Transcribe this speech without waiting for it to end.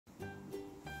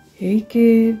Hey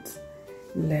kids,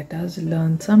 let us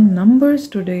learn some numbers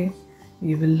today.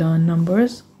 We will learn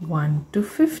numbers 1 to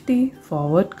 50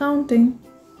 forward counting.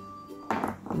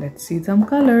 Let's see some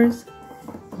colors.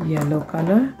 Yellow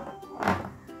color,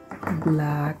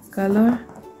 black color,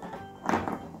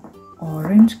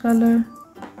 orange color,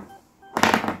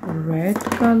 red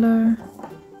color,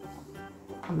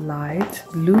 light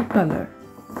blue color,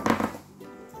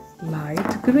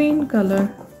 light green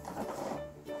color,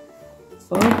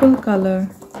 purple color,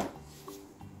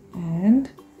 and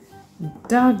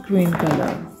dark green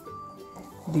color.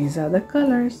 These are the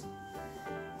colors.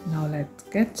 Now let's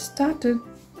get started.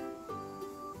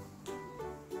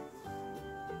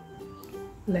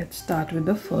 Let's start with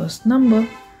the first number.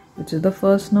 Which is the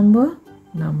first number?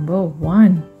 Number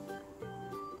 1.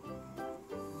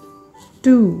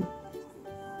 2,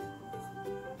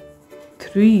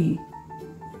 3,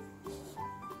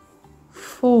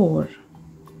 4,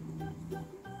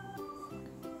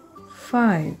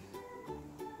 5,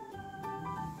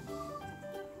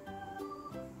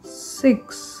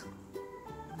 6,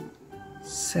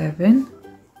 7,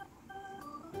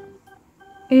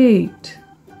 8,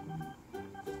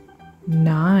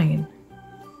 9,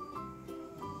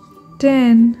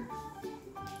 10,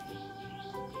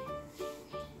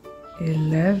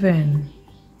 11,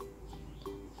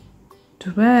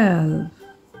 12,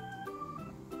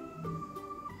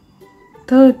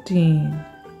 13,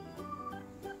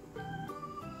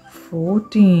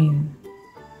 14,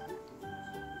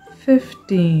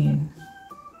 15,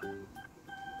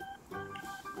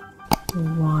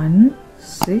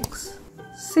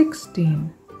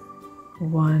 16,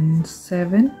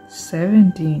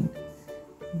 17,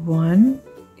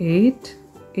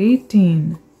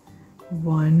 18,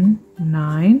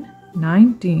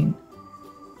 19,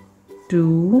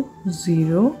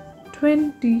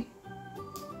 20,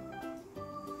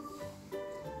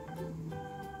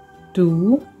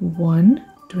 21,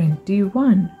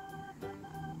 22,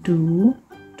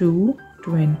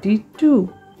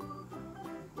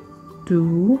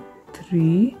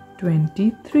 23,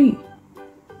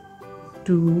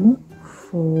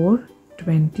 24,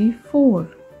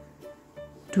 25,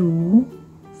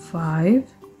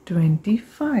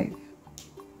 25,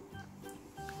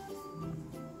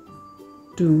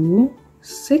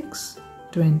 26,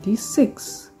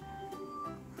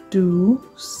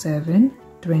 27,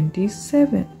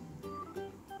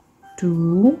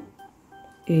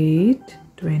 28,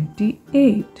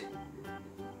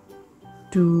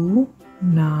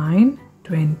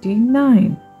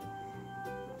 29,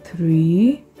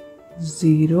 30,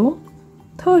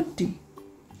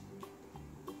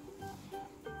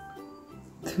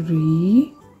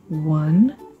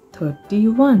 31,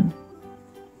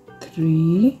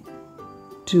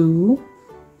 32,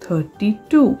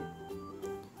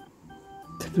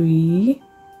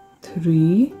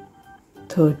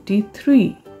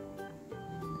 33,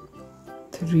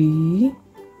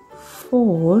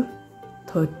 34,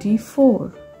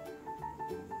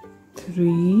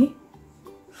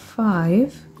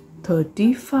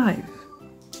 35,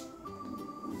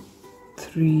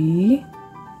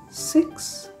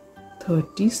 36,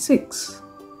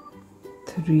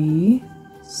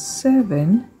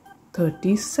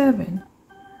 37,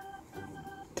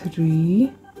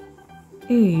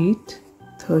 38,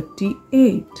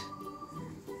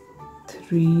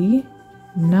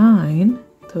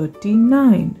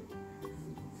 39,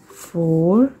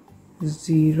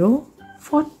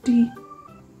 40,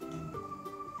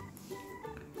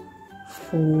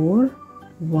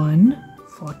 41,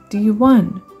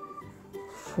 41,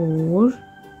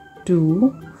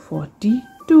 42,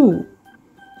 42,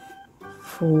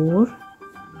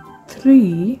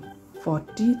 43,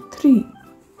 43,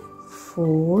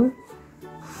 44,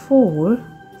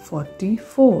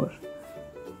 44,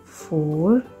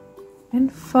 4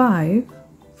 and 5,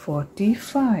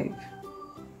 45,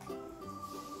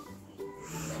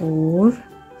 4,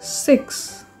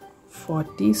 6,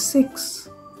 46,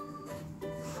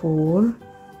 4,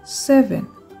 7,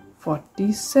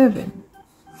 47,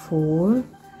 4,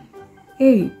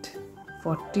 8,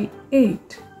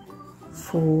 48,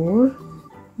 4,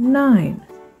 9,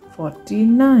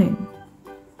 49,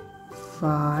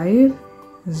 5,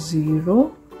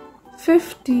 0,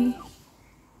 50.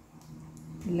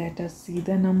 Let us see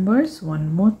the numbers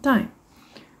one more time.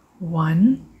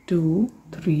 1, 2,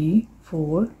 3,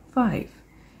 4, 5,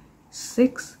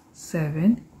 6,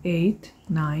 7, 8,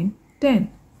 9,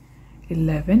 10,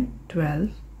 11,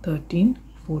 12, 13,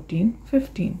 14,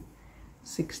 15,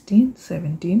 16,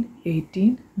 17,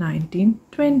 18, 19,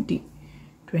 20,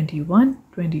 21,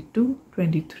 22,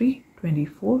 23,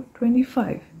 24,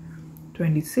 25,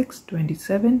 26,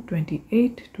 27,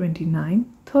 28, 29,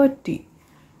 30,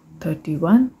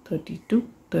 31, 32,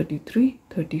 33,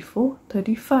 34,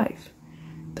 35,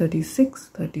 36,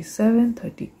 37,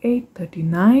 38,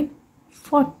 39,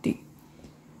 40,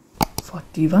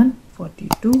 41,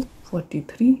 42,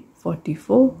 43,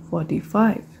 44,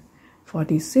 45,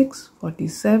 46,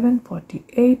 47,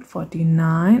 48,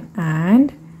 49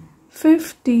 and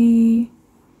 50.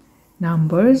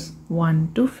 Numbers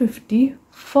 1 to 50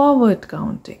 forward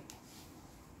counting.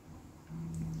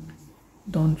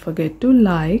 Don't forget to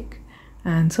like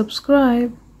and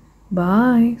subscribe.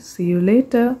 Bye. See you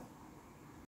later.